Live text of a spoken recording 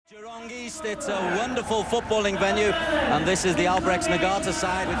least, it's a wonderful footballing venue, and this is the Albirex Niigata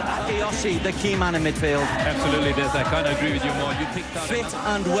side with Akiyoshi, the key man in midfield. Absolutely, Des. I can't agree with you more. You picked out fit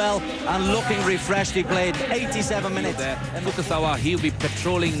and well and looking refreshed. He played 87 minutes. There. And Fukasawa, he'll be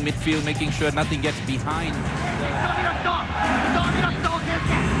patrolling midfield, making sure nothing gets behind.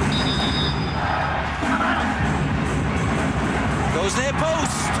 Goes near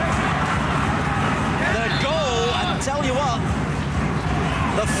post. The goal, I tell you what,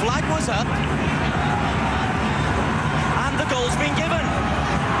 the flag was up and the goal's been given.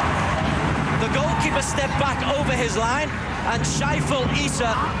 The goalkeeper stepped back over his line and Shaiful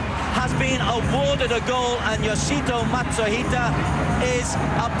Esah has been awarded a goal, and Yoshito Matsuhita is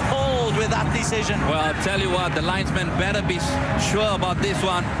appalled with that decision. Well, I'll tell you what, the linesman better be sure about this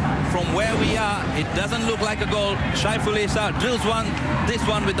one. From where we are, it doesn't look like a goal. Shaiful Esah drills this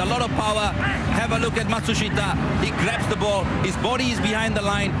one with a lot of power. Have a look at Matsushita. He grabs the ball. His body is behind the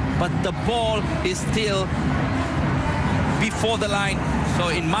line, but the ball is still before the line. So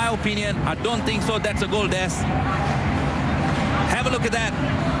in my opinion, I don't think so. That's a goal, Des. Have a look at that.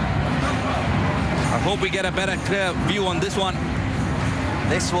 I hope we get a better clear view on this one.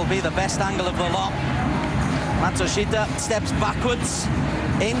 This will be the best angle of the lot. Matsushita steps backwards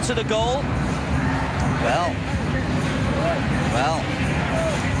into the goal. Well.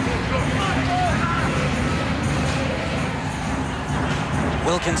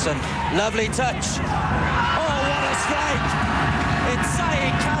 Wilkinson, lovely touch. Oh, what a strike! It's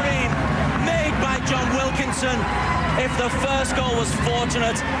Syed Karim, made by John Wilkinson. If the first goal was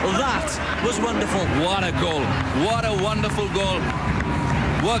fortunate, that was wonderful. What a goal. What a wonderful goal.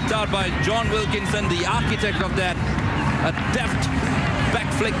 Worked out by John Wilkinson, the architect of that. A deft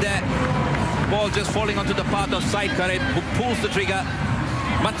back flick there. Ball just falling onto the path of Syed Karim, who pulls the trigger.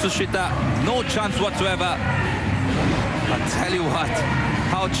 Matsushita, no chance whatsoever. But tell you what,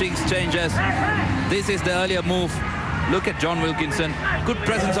 how things changes. This is the earlier move. Look at John Wilkinson. Good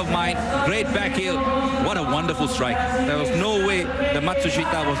presence of mind. Great back heel. What a wonderful strike. There was no way that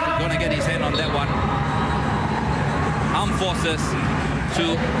Matsushita was going to get his hand on that one. Armed forces to,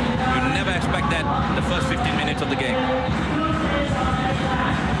 you never expect that the first 15 minutes of the game.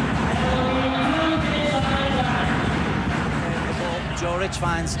 Joric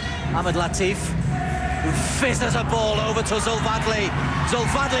finds Ahmed Latif, who fizzes a ball over to Zulfadli.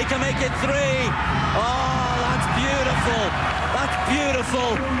 Zulfadli can make it 3. Oh, that's beautiful. That's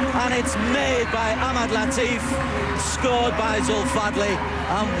beautiful. And it's made by Ahmed Latif, scored by Zulfadli.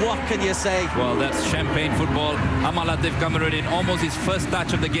 And what can you say? Well, that's champagne football. Ahmed Latif coming in, almost his first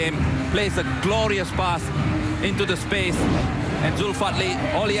touch of the game. Plays a glorious pass into the space. And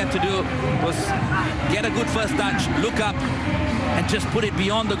Zulfadli, all he had to do was get a good first touch, look up, and just put it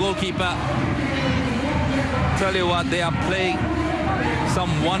beyond the goalkeeper. Tell you what, they are playing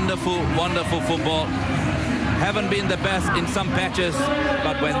some wonderful, wonderful football. Haven't been the best in some patches,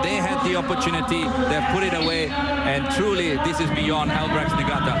 but when they had the opportunity, they've put it away. And truly, this is beyond Albirex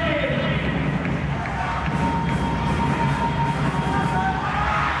Niigata.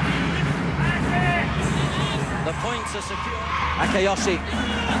 The points are secure. Akiyoshi.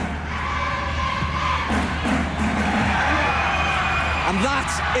 And that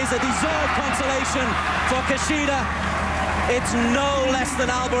is a deserved consolation for Kishida. It's no less than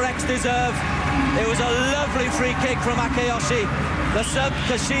Albirex deserve. It was a lovely free kick from Akiyoshi. The sub,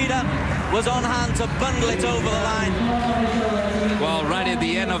 Kishida, was on hand to bundle it over the line. Well, right at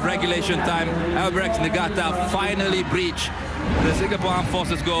the end of regulation time, Albirex Niigata finally breached the Singapore Armed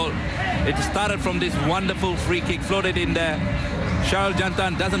Forces goal. It started from this wonderful free kick, floated in there. Charles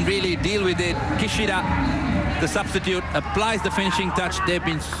Jantan doesn't really deal with it. Kishida, the substitute, applies the finishing touch. They've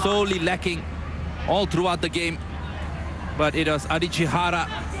been sorely lacking all throughout the game. But it was Adichihara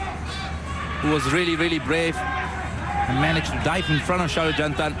who was really, really brave and managed to dive in front of Charles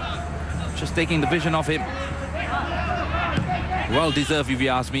Jantan, just taking the vision off him. Well deserved, if you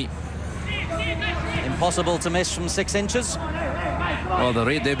ask me. Impossible to miss from 6 inches. Well, the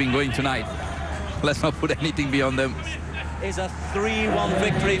rate they've been going tonight, let's not put anything beyond them. Is a 3-1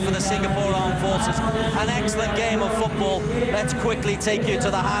 victory for the Singapore Armed Forces. An excellent game of football. Let's quickly take you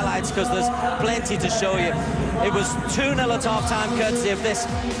to the highlights because there's plenty to show you. It was 2-0 at half-time, courtesy of this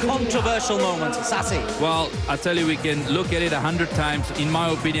controversial moment. Sassi. Well, I tell you, we can look at it 100 times. In my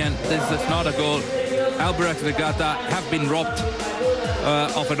opinion, this is not a goal. Albirex Niigata have been robbed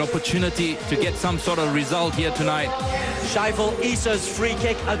of an opportunity to get some sort of result here tonight. Shaiful Esah's free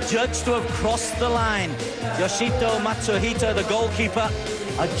kick, adjudged to have crossed the line. Yoshito Matsuhita, the goalkeeper,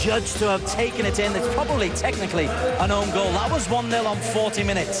 adjudged to have taken it in. It's probably technically an own goal. That was 1-0 on 40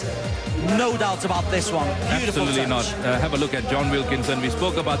 minutes. No doubt about this one. Beautiful Absolutely not. touch. Have a look at John Wilkinson. We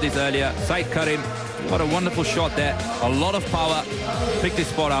spoke about this earlier. Syed Karim, what a wonderful shot there. A lot of power. Picked his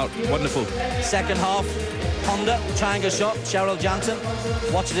spot out. Wonderful. Second half, Honda, triangle shot. Cheryl Jansen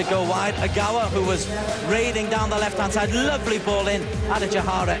watches it go wide. Agawa, who was raiding down the left-hand side. Lovely ball in.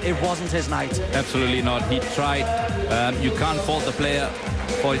 Aditya, it wasn't his night. Absolutely not. He tried. You can't fault the player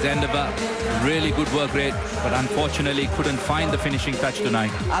for his endeavour. Really good work rate, but unfortunately couldn't find the finishing touch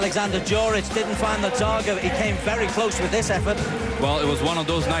tonight. Alexander Joric didn't find the target. He came very close with this effort. Well, it was one of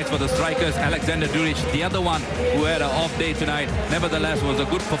those nights for the strikers. Alexander Duric, the other one who had an off day tonight. Nevertheless, was a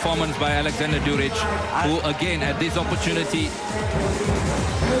good performance by Alexander Duric, who again had this opportunity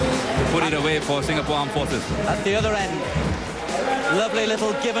to put it away for Singapore Armed Forces. At the other end, lovely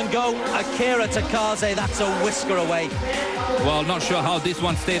little give and go. Akira Takaze, that's a whisker away. Well, not sure how this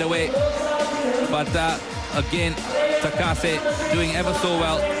one stayed away, but again, Takase doing ever so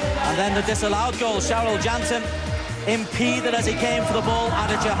well. And then the disallowed goal, Cheryl Jansen impeded as he came for the ball.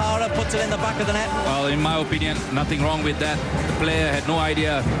 Aditya puts it in the back of the net. Well, in my opinion, nothing wrong with that. The player had no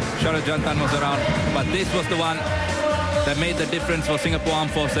idea Cheryl Jansen was around, but this was the one that made the difference for Singapore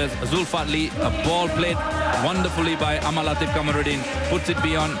Armed Forces. Zulfadli, a ball played wonderfully by Amal Latif Kamaruddin, puts it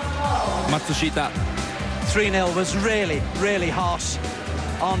beyond Matsushita. 3-0 was really, really harsh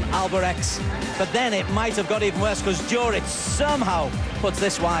on Albirex. But then it might have got even worse because Juric somehow puts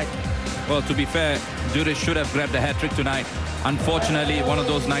this wide. Well, to be fair, Juric should have grabbed a hat-trick tonight. Unfortunately, one of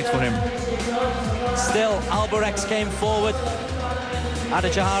those nights for him. Still, Albirex came forward.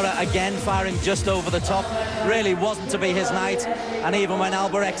 Aditya again firing just over the top. Really wasn't to be his night. And even when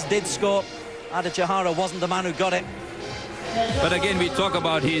Albirex did score, Aditya wasn't the man who got it. But again, we talk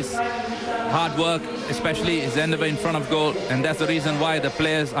about his hard work, especially his endeavour in front of goal, and that's the reason why the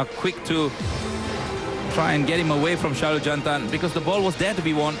players are quick to try and get him away from Cheryl Jansen, because the ball was there to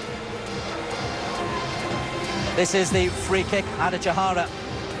be won. This is the free kick. Aditya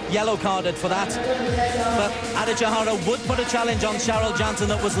yellow carded for that. But Aditya would put a challenge on Cheryl Jansen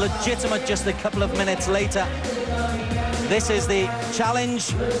that was legitimate just a couple of minutes later. This is the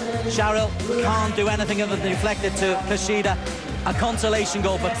challenge. Cheryl can't do anything other than deflect it to Kishida. A consolation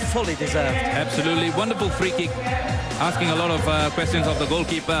goal, but fully deserved. Absolutely. Wonderful free kick. Asking a lot of questions of the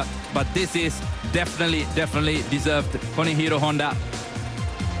goalkeeper, but this is definitely deserved. Konihiro Honda.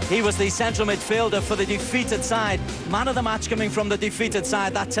 He was the central midfielder for the defeated side. Man of the match coming from the defeated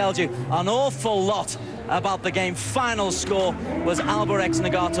side. That tells you an awful lot about the game. Final score was Albirex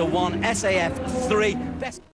Niigata 1, SAF 3. Best